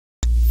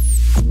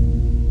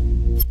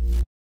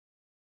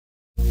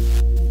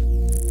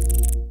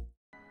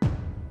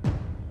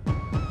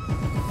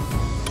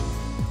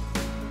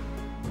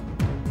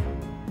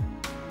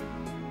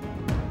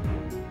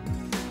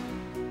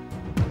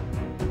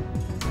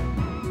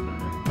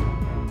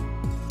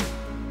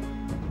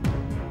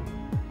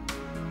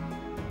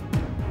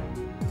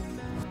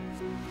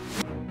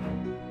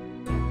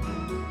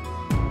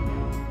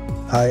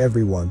Hi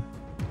everyone.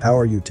 How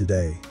are you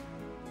today?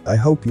 I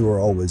hope you are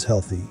always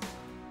healthy.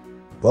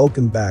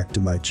 Welcome back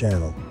to my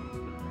channel.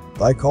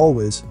 Like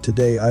always,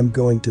 today I'm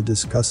going to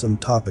discuss some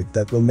topic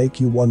that will make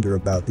you wonder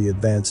about the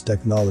advanced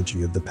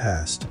technology of the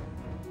past.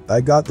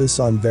 I got this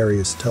on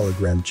various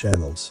Telegram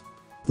channels.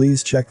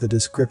 Please check the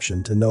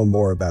description to know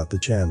more about the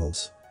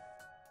channels.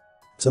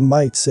 Some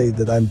might say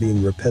that I'm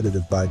being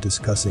repetitive by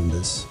discussing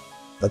this.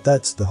 But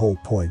that's the whole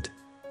point.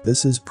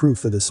 This is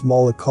proof that a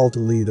small occult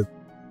elite of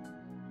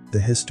the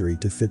history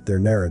to fit their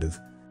narrative.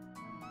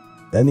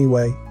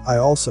 Anyway, I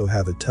also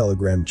have a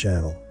Telegram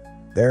channel.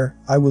 There,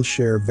 I will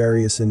share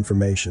various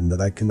information that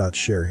I cannot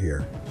share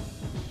here.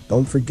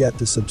 Don't forget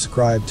to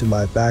subscribe to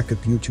my backup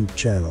YouTube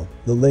channel,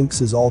 the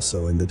links is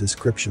also in the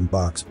description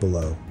box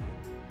below.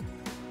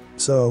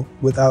 So,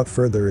 without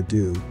further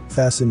ado,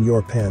 fasten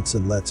your pants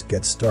and let's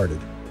get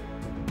started.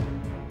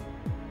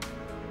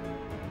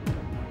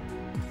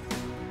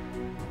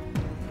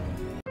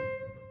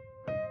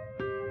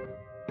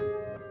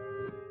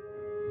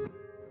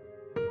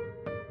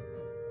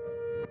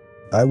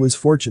 I was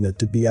fortunate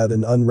to be at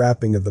an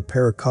unwrapping of a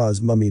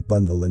Paracas mummy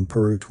bundle in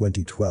Peru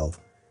 2012.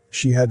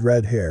 She had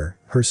red hair,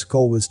 her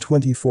skull was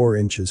 24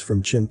 inches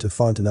from chin to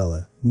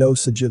fontanella, no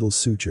sagittal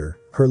suture,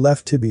 her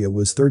left tibia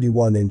was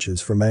 31 inches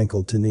from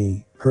ankle to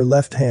knee, her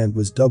left hand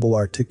was double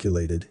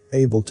articulated,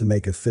 able to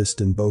make a fist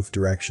in both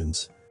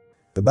directions.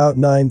 About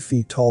 9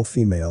 feet tall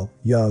female,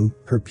 young,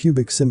 her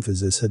pubic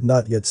symphysis had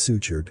not yet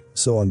sutured,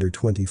 so under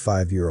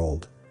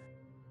 25-year-old.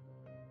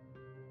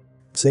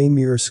 Same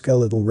year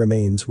skeletal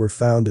remains were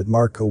found at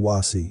Marco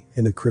Wasi,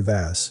 in a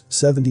crevasse,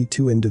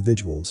 72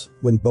 individuals,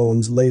 when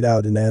bones laid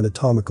out in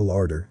anatomical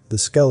order, the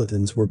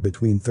skeletons were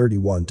between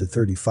 31 to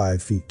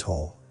 35 feet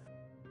tall.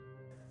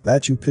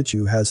 Machu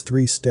Picchu has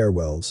 3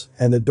 stairwells,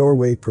 and a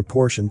doorway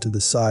proportioned to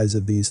the size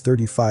of these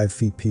 35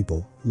 feet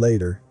people.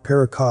 Later,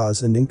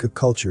 Paracas and Inca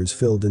cultures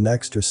filled in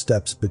extra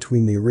steps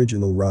between the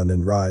original run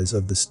and rise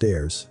of the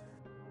stairs.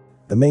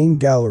 The main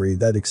gallery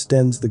that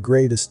extends the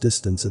greatest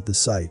distance at the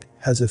site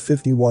has a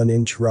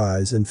 51-inch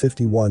rise and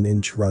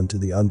 51-inch run to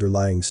the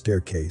underlying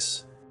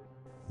staircase.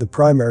 The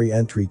primary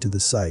entry to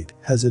the site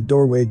has a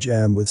doorway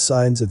jamb with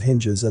signs of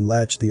hinges and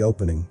latch. The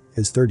opening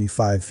is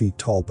 35 feet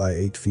tall by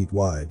 8 feet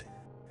wide.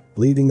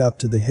 Leading up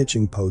to the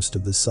hitching post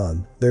of the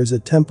sun, there's a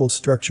temple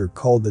structure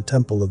called the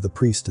Temple of the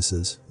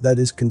Priestesses that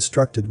is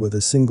constructed with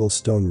a single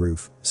stone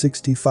roof,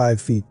 65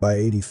 feet by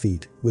 80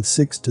 feet, with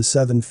 6 to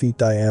 7 feet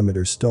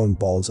diameter stone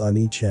balls on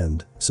each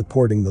end,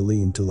 supporting the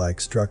lean-to-like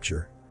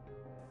structure.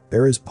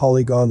 There is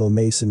polygonal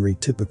masonry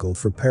typical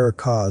for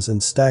Paracas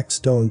and stacked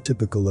stone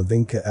typical of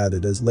Inca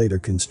added as later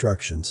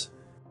constructions.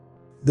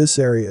 This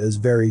area is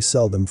very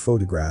seldom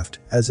photographed,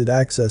 as it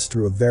accessed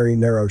through a very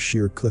narrow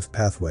sheer cliff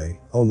pathway,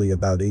 only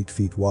about 8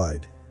 feet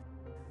wide.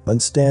 When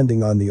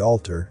standing on the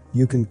altar,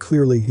 you can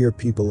clearly hear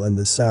people and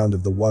the sound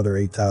of the water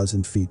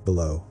 8,000 feet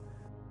below.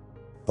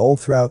 All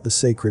throughout the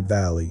sacred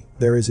valley,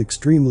 there is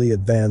extremely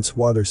advanced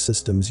water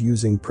systems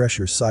using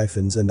pressure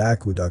siphons and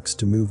aqueducts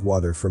to move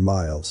water for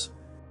miles.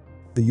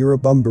 The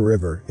Urubamba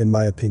River, in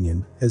my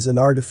opinion, is an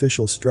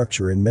artificial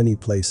structure in many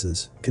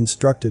places,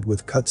 constructed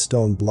with cut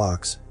stone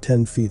blocks,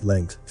 10 feet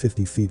length,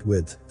 50 feet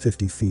width,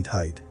 50 feet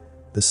height.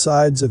 The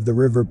sides of the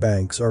river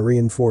banks are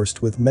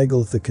reinforced with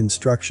megalithic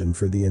construction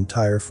for the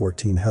entire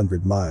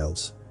 1400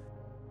 miles.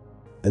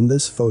 In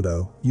this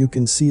photo, you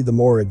can see the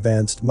more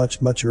advanced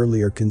much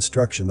earlier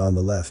construction on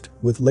the left,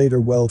 with later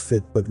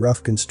well-fit but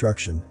rough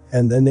construction,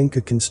 and then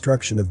Inca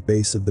construction of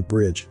base of the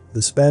bridge,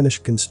 the Spanish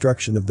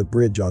construction of the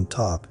bridge on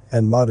top,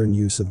 and modern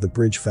use of the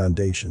bridge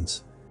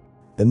foundations.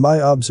 In my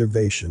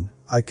observation,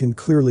 I can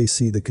clearly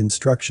see the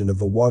construction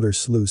of a water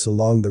sluice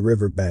along the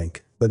river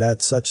bank, but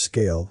at such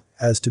scale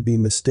as to be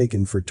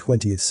mistaken for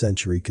 20th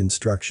century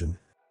construction.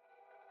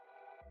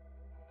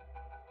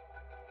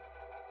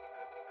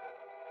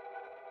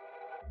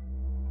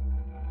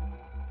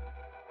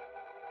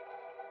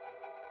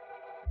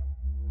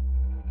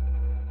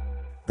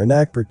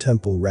 Ranakpur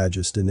Temple,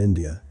 Rajasthan,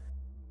 India.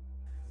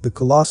 The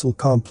colossal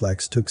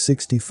complex took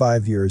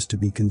 65 years to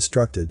be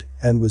constructed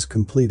and was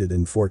completed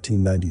in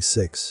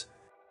 1496.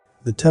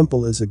 The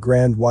temple is a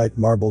grand white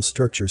marble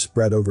structure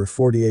spread over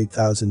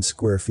 48,000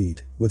 square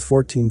feet, with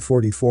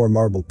 1444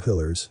 marble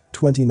pillars,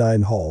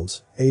 29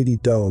 halls, 80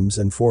 domes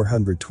and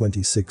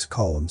 426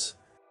 columns.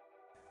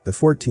 The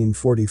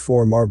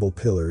 1444 marble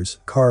pillars,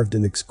 carved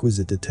in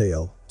exquisite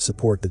detail,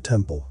 support the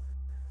temple.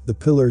 The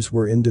pillars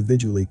were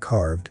individually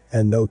carved,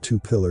 and no 2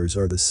 pillars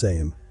are the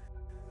same.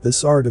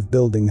 This art of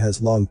building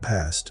has long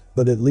passed,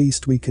 but at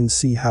least we can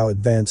see how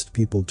advanced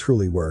people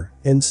truly were,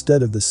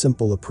 instead of the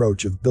simple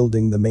approach of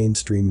building the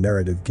mainstream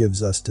narrative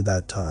gives us to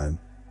that time.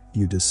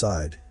 You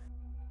decide.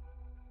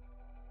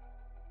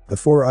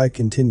 Before I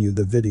continue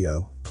the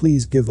video,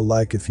 please give a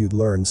like if you'd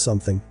learned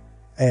something.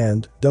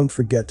 And don't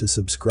forget to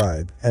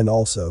subscribe, and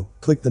also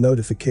click the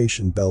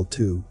notification bell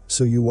too,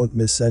 so you won't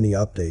miss any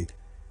update.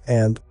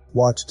 And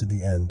watch to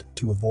the end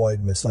to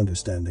avoid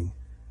misunderstanding.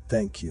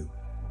 Thank you.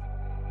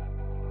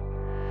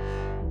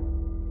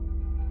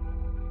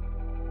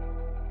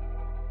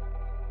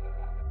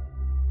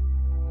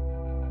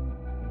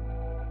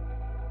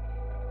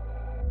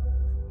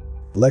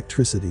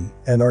 Electricity,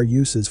 and our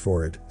uses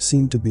for it,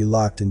 seem to be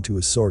locked into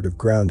a sort of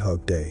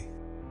Groundhog Day.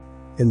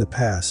 In the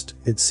past,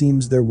 it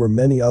seems there were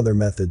many other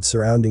methods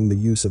surrounding the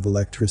use of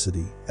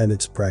electricity and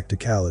its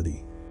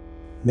practicality.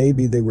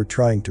 Maybe they were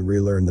trying to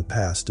relearn the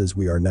past as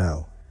we are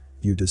now.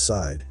 You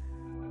decide.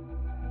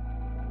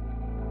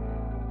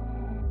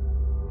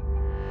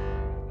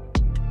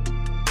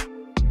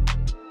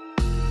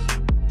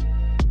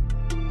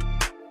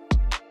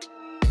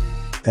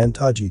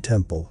 Bhantaji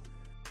Temple.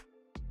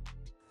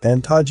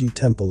 Bhantaji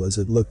Temple as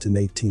it looked in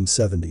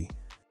 1870.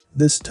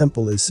 This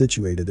temple is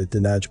situated at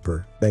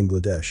Dinajpur,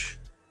 Bangladesh.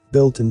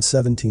 Built in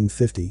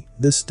 1750,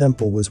 this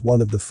temple was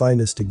one of the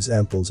finest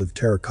examples of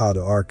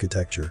terracotta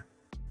architecture.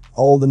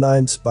 All the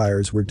 9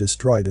 spires were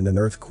destroyed in an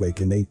earthquake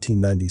in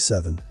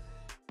 1897.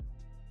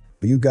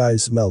 But you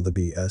guys smell the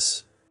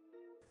BS?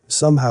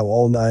 Somehow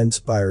all 9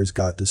 spires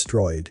got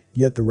destroyed,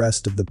 yet the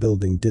rest of the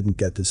building didn't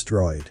get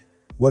destroyed.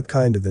 What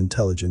kind of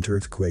intelligent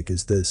earthquake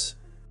is this?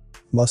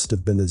 Must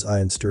have been a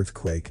Zionist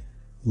earthquake.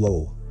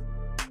 Lol.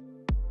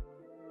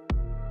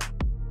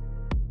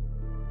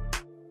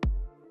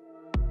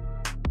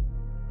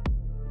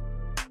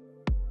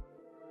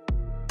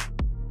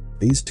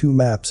 These 2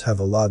 maps have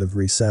a lot of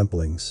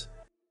resamplings.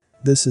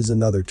 This is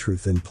another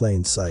truth in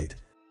plain sight.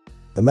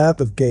 The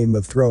map of Game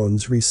of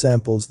Thrones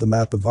resamples the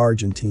map of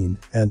Argentina,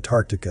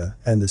 Antarctica,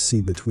 and the sea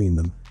between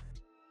them.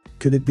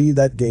 Could it be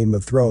that Game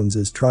of Thrones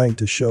is trying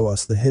to show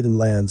us the hidden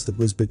lands that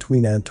was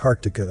between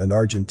Antarctica and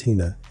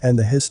Argentina, and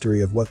the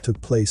history of what took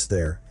place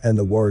there, and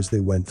the wars they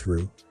went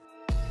through?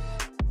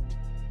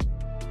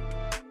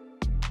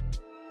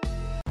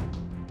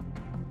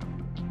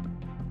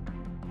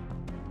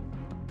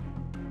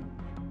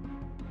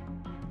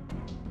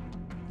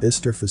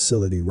 Istar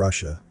Facility,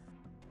 Russia.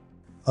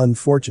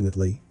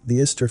 Unfortunately, the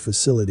Istar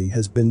facility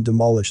has been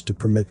demolished to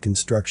permit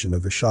construction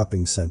of a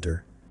shopping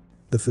center.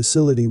 The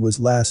facility was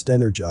last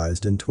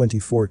energized in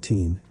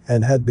 2014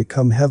 and had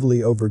become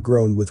heavily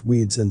overgrown with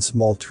weeds and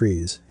small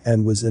trees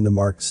and was in a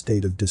marked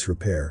state of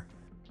disrepair.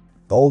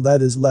 All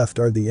that is left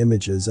are the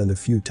images and a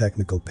few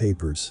technical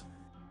papers.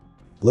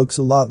 Looks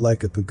a lot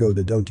like a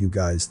pagoda, don't you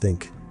guys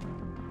think?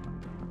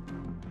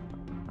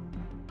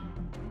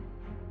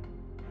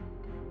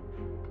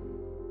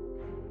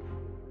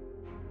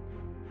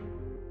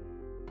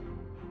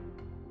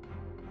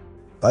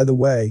 By the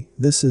way,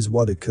 this is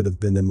what it could have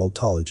been in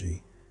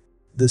mythology.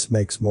 This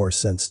makes more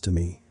sense to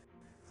me.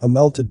 A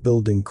melted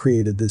building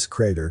created this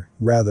crater,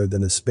 rather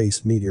than a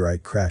space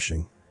meteorite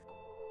crashing.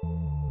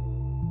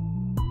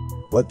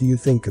 What do you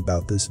think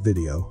about this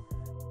video?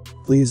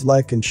 Please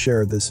like and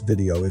share this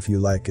video if you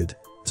like it,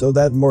 so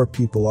that more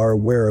people are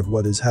aware of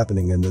what is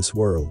happening in this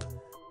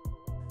world.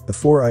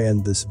 Before I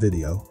end this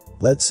video,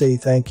 let's say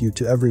thank you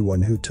to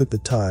everyone who took the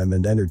time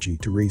and energy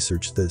to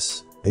research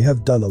this. They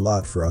have done a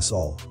lot for us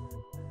all.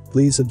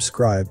 Please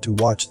subscribe to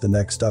watch the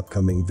next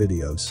upcoming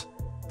videos.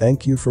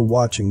 Thank you for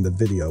watching the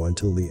video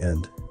until the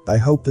end. I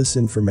hope this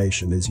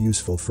information is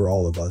useful for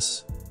all of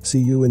us. See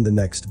you in the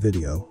next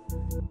video.